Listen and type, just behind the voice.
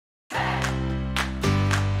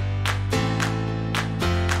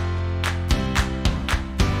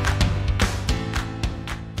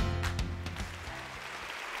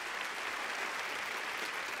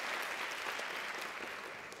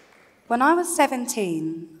When I was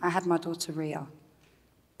 17, I had my daughter Ria.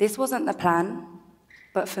 This wasn't the plan,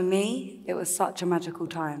 but for me, it was such a magical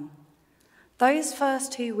time. Those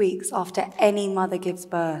first 2 weeks after any mother gives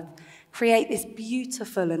birth create this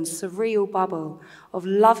beautiful and surreal bubble of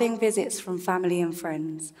loving visits from family and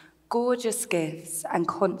friends, gorgeous gifts, and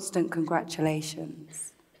constant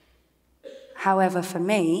congratulations. However, for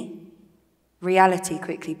me, reality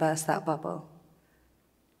quickly burst that bubble.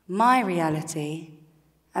 My reality,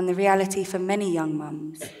 and the reality for many young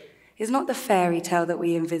mums, is not the fairy tale that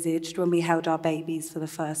we envisaged when we held our babies for the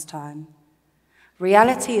first time.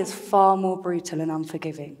 Reality is far more brutal and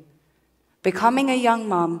unforgiving. Becoming a young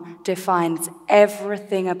mum defines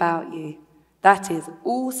everything about you. That is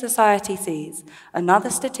all society sees, another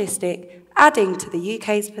statistic adding to the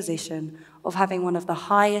UK's position of having one of the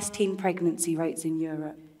highest teen pregnancy rates in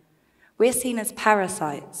Europe. We're seen as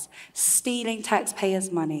parasites, stealing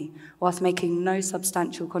taxpayers' money whilst making no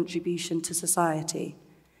substantial contribution to society.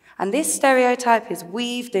 And this stereotype is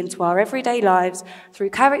weaved into our everyday lives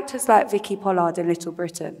through characters like Vicky Pollard in Little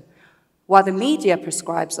Britain, while the media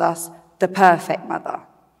prescribes us the perfect mother.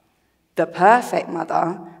 The perfect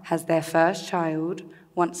mother has their first child,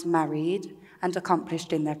 once married, and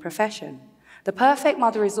accomplished in their profession. The perfect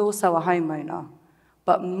mother is also a homeowner,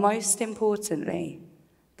 but most importantly,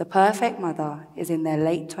 the perfect mother is in their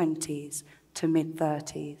late 20s to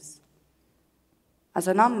mid-30s. As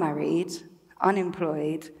an unmarried,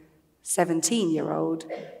 unemployed, 17-year-old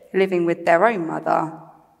living with their own mother,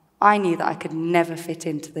 I knew that I could never fit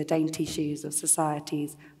into the dainty shoes of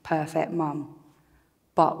society's perfect mum.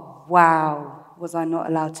 But wow, was I not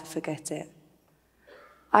allowed to forget it.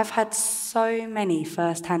 I've had so many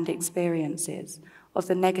first-hand experiences of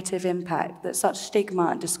the negative impact that such stigma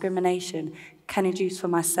and discrimination can induce for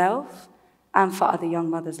myself and for other young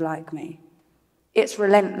mothers like me. It's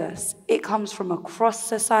relentless. It comes from across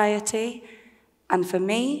society, and for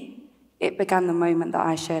me, it began the moment that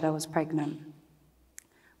I shared I was pregnant.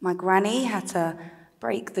 My granny had to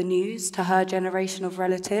break the news to her generation of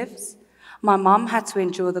relatives. My mum had to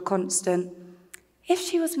endure the constant, if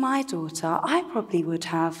she was my daughter, I probably would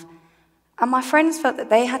have. And my friends felt that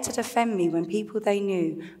they had to defend me when people they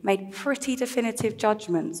knew made pretty definitive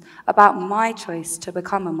judgments about my choice to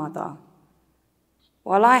become a mother,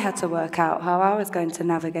 while I had to work out how I was going to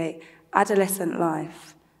navigate adolescent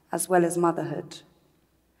life as well as motherhood.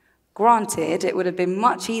 Granted, it would have been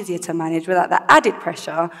much easier to manage without the added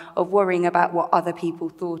pressure of worrying about what other people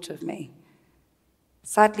thought of me.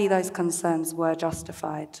 Sadly, those concerns were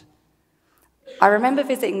justified. I remember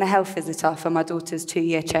visiting the health visitor for my daughter's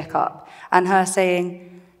 2-year checkup and her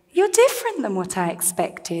saying, "You're different than what I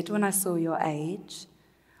expected when I saw your age."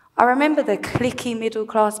 I remember the cliquey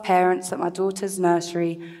middle-class parents at my daughter's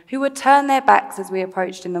nursery who would turn their backs as we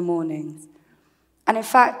approached in the mornings. And in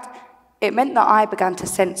fact, it meant that I began to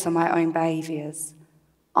censor my own behaviours.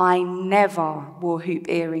 I never wore hoop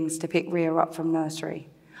earrings to pick Ria up from nursery.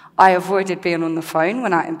 I avoided being on the phone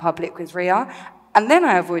when out in public with Ria, and then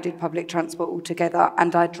I avoided public transport altogether,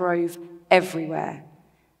 and I drove everywhere.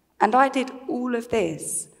 And I did all of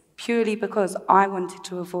this purely because I wanted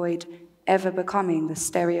to avoid ever becoming the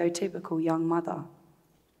stereotypical young mother.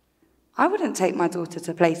 I wouldn't take my daughter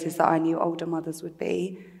to places that I knew older mothers would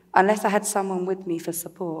be unless I had someone with me for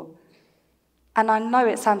support. And I know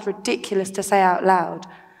it sounds ridiculous to say out loud,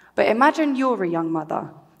 but imagine you're a young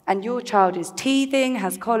mother and your child is teething,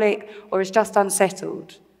 has colic, or is just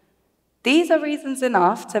unsettled. These are reasons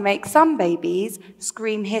enough to make some babies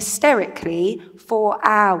scream hysterically for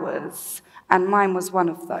hours, and mine was one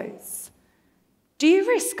of those. Do you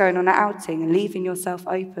risk going on an outing and leaving yourself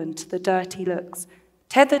open to the dirty looks,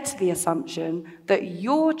 tethered to the assumption that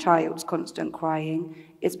your child's constant crying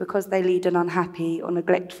is because they lead an unhappy or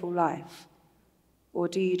neglectful life? Or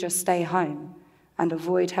do you just stay home and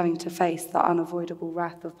avoid having to face the unavoidable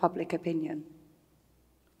wrath of public opinion?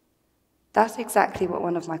 That's exactly what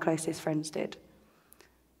one of my closest friends did.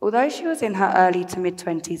 Although she was in her early to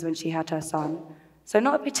mid-20s when she had her son, so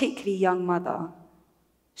not a particularly young mother,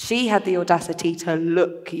 she had the audacity to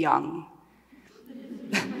look young.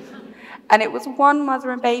 And it was one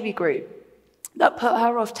mother and baby group that put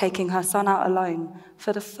her off taking her son out alone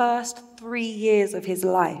for the first 3 years of his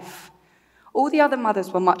life. All the other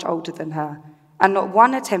mothers were much older than her, and not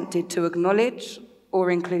one attempted to acknowledge or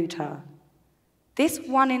include her. This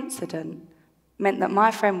one incident meant that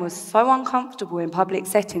my friend was so uncomfortable in public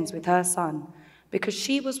settings with her son because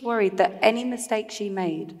she was worried that any mistake she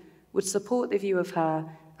made would support the view of her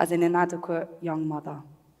as an inadequate young mother.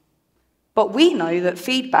 But we know that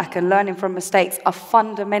feedback and learning from mistakes are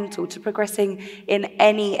fundamental to progressing in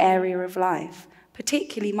any area of life,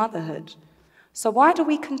 particularly motherhood. So why do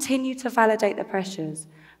we continue to validate the pressures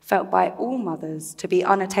felt by all mothers to be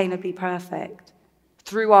unattainably perfect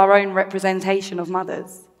through our own representation of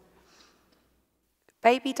mothers?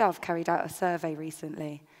 Baby Dove carried out a survey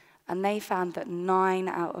recently, and they found that 9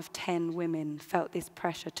 out of 10 women felt this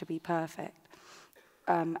pressure to be perfect,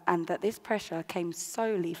 and that this pressure came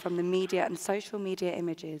solely from the media and social media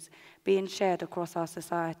images being shared across our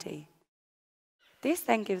society. This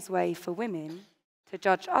then gives way for women to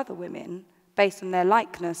judge other women based on their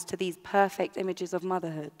likeness to these perfect images of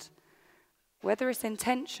motherhood. Whether it's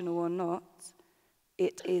intentional or not,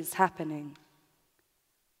 it is happening.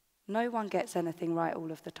 No one gets anything right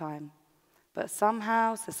all of the time, but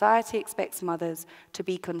somehow society expects mothers to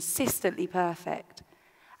be consistently perfect.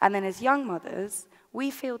 And then as young mothers,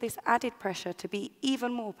 we feel this added pressure to be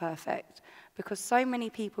even more perfect because so many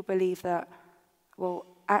people believe that, well,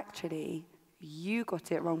 actually, you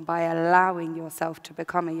got it wrong by allowing yourself to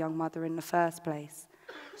become a young mother in the first place.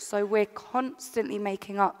 So we're constantly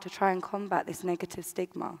making up to try and combat this negative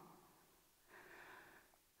stigma.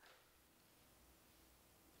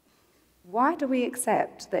 Why do we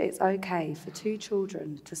accept that it's okay for 2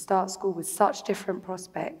 children to start school with such different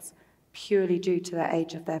prospects purely due to the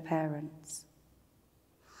age of their parents?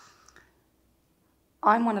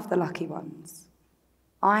 I'm one of the lucky ones.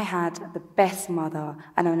 I had the best mother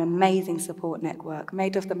and an amazing support network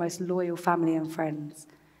made of the most loyal family and friends.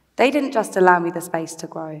 They didn't just allow me the space to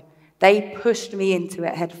grow, they pushed me into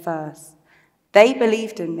it head first. They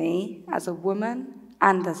believed in me as a woman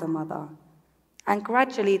and as a mother. And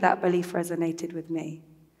gradually that belief resonated with me.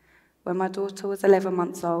 When my daughter was 11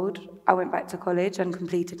 months old, I went back to college and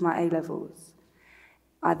completed my A-levels.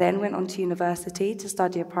 I then went on to university to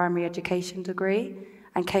study a primary education degree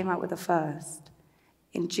and came out with a first.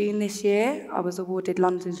 In June this year, I was awarded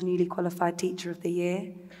London's newly qualified Teacher of the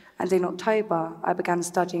Year, and in October, I began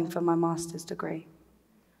studying for my master's degree.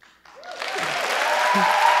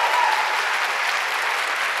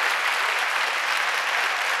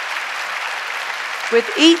 With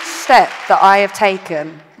each step that I have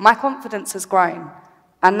taken, my confidence has grown,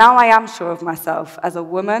 and now I am sure of myself as a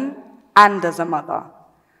woman and as a mother.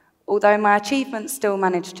 Although my achievements still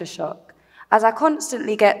manage to shock, as I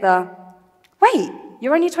constantly get the, wait,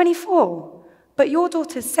 you're only 24, but your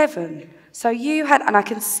daughter's 7, so you had, and I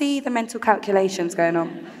can see the mental calculations going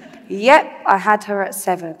on. Yep, I had her at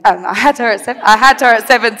 7. I had her at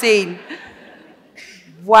 17.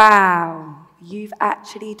 Wow. You've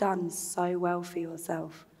actually done so well for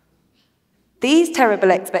yourself. These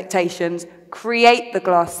terrible expectations create the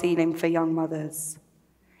glass ceiling for young mothers.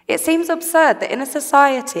 It seems absurd that in a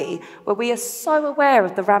society where we are so aware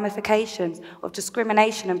of the ramifications of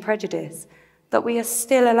discrimination and prejudice, that we are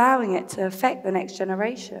still allowing it to affect the next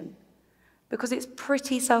generation. Because it's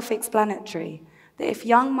pretty self-explanatory that if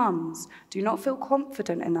young mums do not feel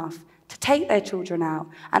confident enough to take their children out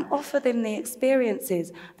and offer them the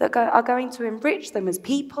experiences that are going to enrich them as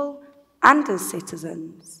people and as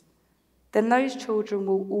citizens, then those children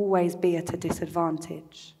will always be at a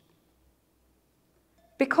disadvantage.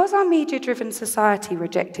 Because our media-driven society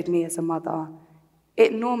rejected me as a mother,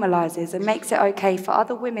 it normalizes and makes it okay for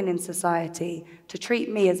other women in society to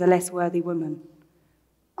treat me as a less worthy woman.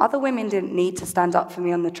 Other women didn't need to stand up for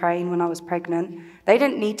me on the train when I was pregnant. They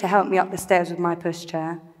didn't need to help me up the stairs with my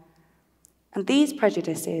pushchair. And these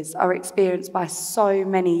prejudices are experienced by so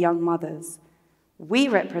many young mothers. We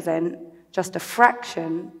represent just a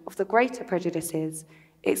fraction of the greater prejudices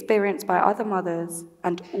experienced by other mothers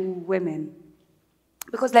and all women.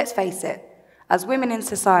 Because let's face it, as women in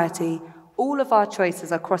society, all of our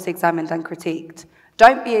choices are cross-examined and critiqued.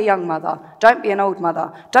 Don't be a young mother. Don't be an old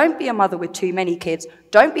mother. Don't be a mother with too many kids.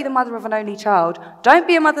 Don't be the mother of an only child. Don't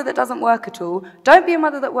be a mother that doesn't work at all. Don't be a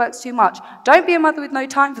mother that works too much. Don't be a mother with no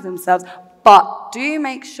time for themselves. But do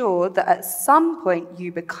make sure that at some point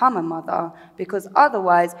you become a mother, because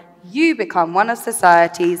otherwise you become one of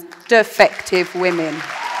society's defective women.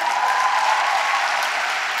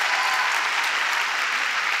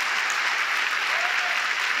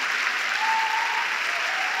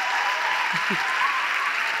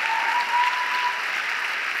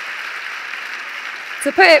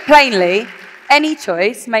 To put it plainly, any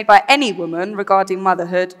choice made by any woman regarding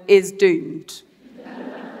motherhood is doomed.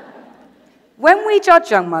 When we judge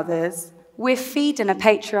young mothers, we're feeding a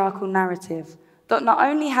patriarchal narrative that not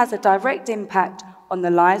only has a direct impact on the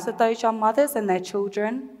lives of those young mothers and their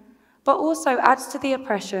children, but also adds to the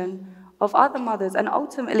oppression of other mothers and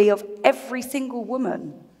ultimately of every single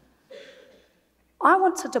woman. I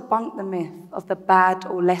want to debunk the myth of the bad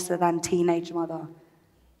or lesser than teenage mother.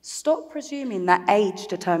 Stop presuming that age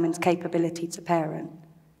determines capability to parent.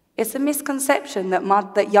 It's a misconception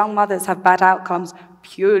that young mothers have bad outcomes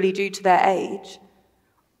purely due to their age.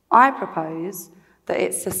 I propose that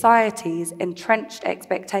it's society's entrenched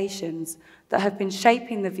expectations that have been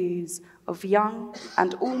shaping the views of young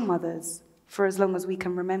and all mothers for as long as we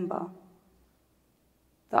can remember.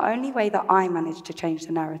 The only way that I managed to change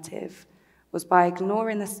the narrative was by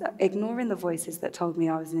ignoring the voices that told me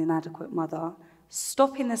I was an inadequate mother,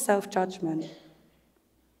 stopping the self-judgment.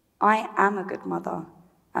 I am a good mother,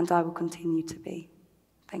 and I will continue to be.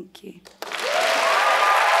 Thank you.